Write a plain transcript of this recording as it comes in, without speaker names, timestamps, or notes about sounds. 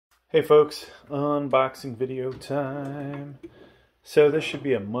Hey folks, unboxing video time. So this should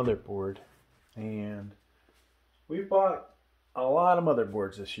be a motherboard, and we bought a lot of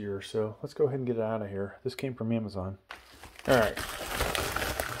motherboards this year, so let's go ahead and get it out of here. This came from Amazon. Alright,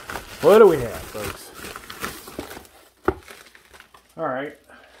 what do we have, folks? Alright,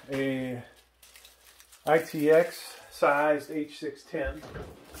 a ITX sized H610.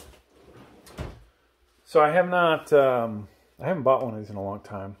 So I haven't bought one of these in a long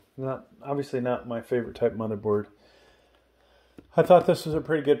time. Obviously not my favorite type motherboard. I thought this was a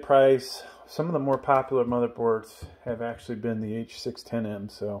pretty good price. Some of the more popular motherboards have actually been the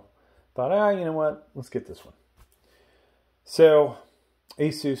H610M, so thought, you know what, let's get this one. So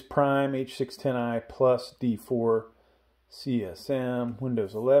ASUS Prime H610I-PLUS D4 CSM,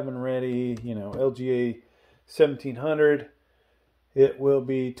 Windows 11 ready, LGA 1700. It will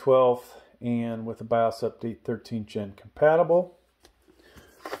be 12th and with a BIOS update 13th gen compatible.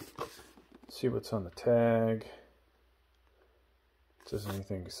 See what's on the tag. Says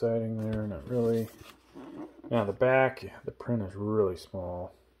anything exciting there? Not really. Now the back, the print is really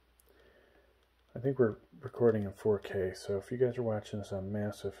small. I think we're recording in 4K, so if you guys are watching this on a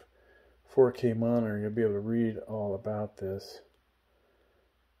massive 4K monitor, you'll be able to read all about this.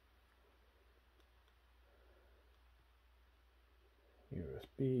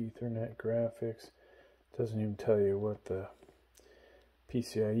 USB, Ethernet, graphics. Doesn't even tell you what the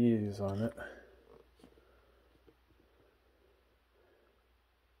PCIE is on it.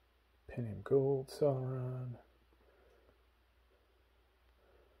 Pentium Gold, Celeron.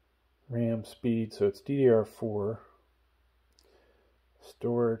 RAM speed, so it's DDR4.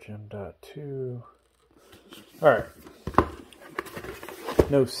 Storage M.2. Alright.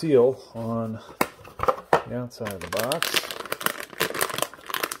 No seal on the outside of the box.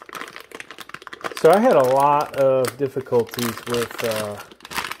 So I had a lot of difficulties with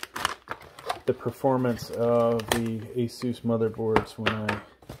the performance of the ASUS motherboards when I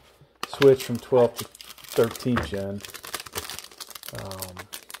switched from 12th to 13th gen.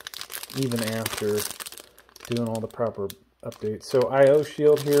 Even after doing all the proper updates. So IO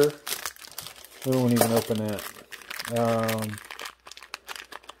shield here, we won't even open that.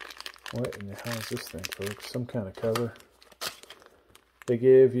 What in the hell is this thing, folks? Some kind of cover. They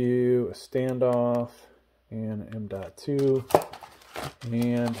give you a standoff and M.2,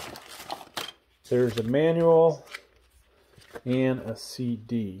 and there's a manual and a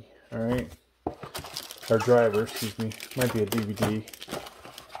CD, alright, or driver, excuse me, might be a DVD,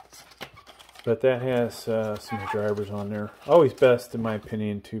 but that has some drivers on there. Always best, in my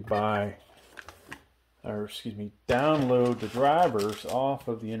opinion, to download the drivers off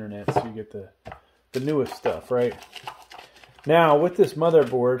of the internet so you get the newest stuff, right? Now, with this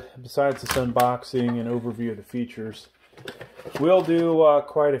motherboard, besides this unboxing and overview of the features, we'll do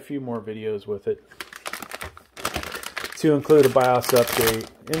quite a few more videos with it, to include a BIOS update,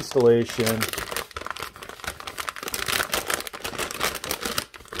 installation,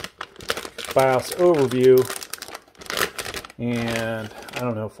 BIOS overview, and I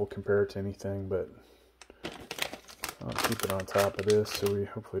don't know if we'll compare it to anything, but I'll keep it on top of this so we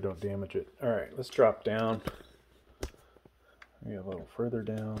hopefully don't damage it. Alright, let's drop down. Maybe a little further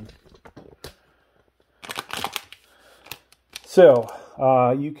down. So,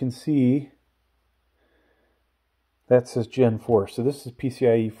 you can see that says Gen 4. So this is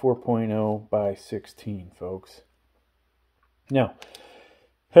PCIe 4.0 by 16, folks. Now,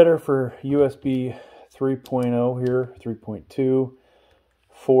 header for USB 3.0 here, 3.2,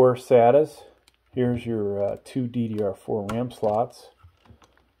 4 SATAs. Here's your 2 DDR4 RAM slots.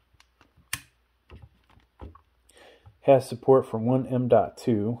 Has support for one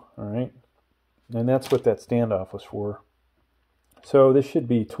M.2, alright, and that's what that standoff was for. So this should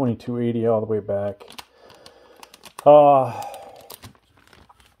be 2280 all the way back.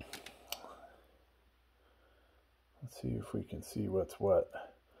 Let's see if we can see what's what.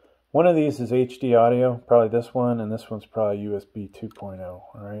 One of these is HD audio, probably this one, and this one's probably USB 2.0,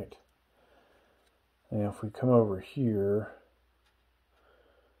 alright. And if we come over here,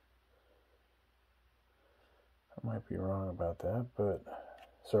 I might be wrong about that, but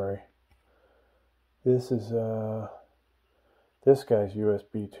sorry. This is this guy's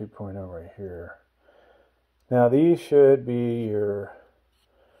USB 2.0 right here. Now these should be your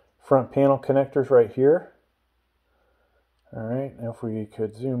front panel connectors right here. Alright, now if we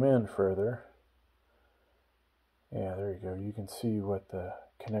could zoom in further. Yeah, there you go. You can see what the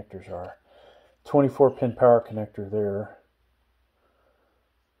connectors are. 24-pin power connector there.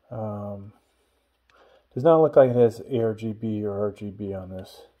 Does not look like it has ARGB or RGB on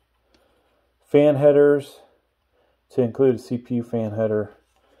this. Fan headers, to include a CPU fan header.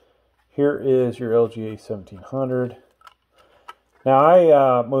 Here is your LGA 1700. Now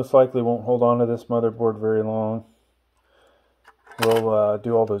I most likely won't hold on to this motherboard very long. We'll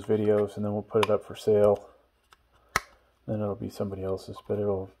do all those videos and then we'll put it up for sale. Then it'll be somebody else's, but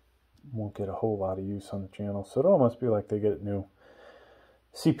won't get a whole lot of use on the channel. So it'll almost be like they get a new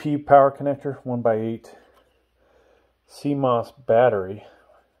CPU power connector, 1x8, CMOS battery.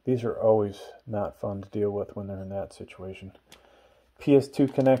 These are always not fun to deal with when they're in that situation.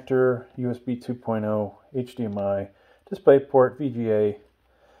 PS2 connector, USB 2.0, HDMI, DisplayPort, VGA.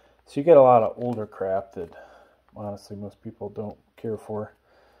 So you get a lot of older crap that honestly most people don't care for.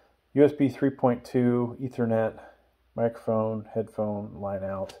 USB 3.2, Ethernet, microphone, headphone, line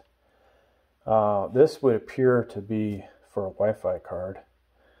out. This would appear to be for a Wi-Fi card,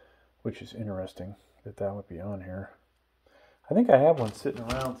 which is interesting that would be on here. I think I have one sitting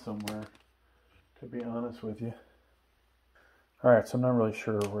around somewhere, to be honest with you. Alright, so I'm not really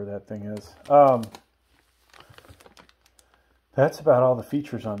sure where that thing is. That's about all the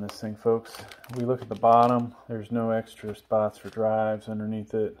features on this thing, folks. We look at the bottom. There's no extra spots for drives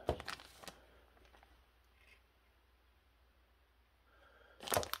underneath it.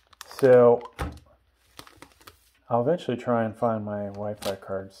 So I'll eventually try and find my Wi-Fi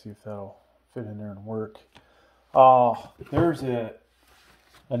card, see if that'll fit in there and work. Oh, there's here's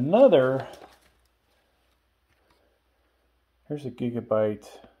a Gigabyte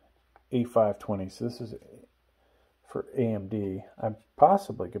A520. So this is for AMD. I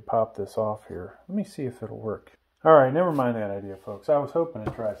possibly could pop this off here. Let me see if it'll work. All right, never mind that idea, folks. I was hoping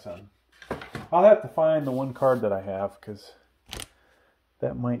to try something. I'll have to find the one card that I have because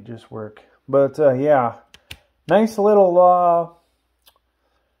that might just work. But yeah, nice little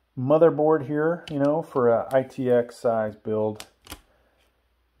motherboard here, you know, for a ITX size build.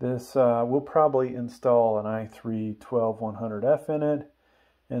 This we'll probably install an i3-12100F in it,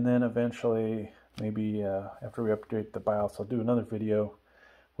 and then eventually, maybe after we update the BIOS, I'll do another video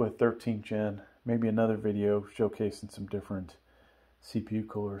with 13th gen, maybe another video showcasing some different CPU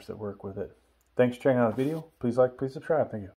coolers that work with it. Thanks for checking out the video. Please like, please subscribe. Thank you.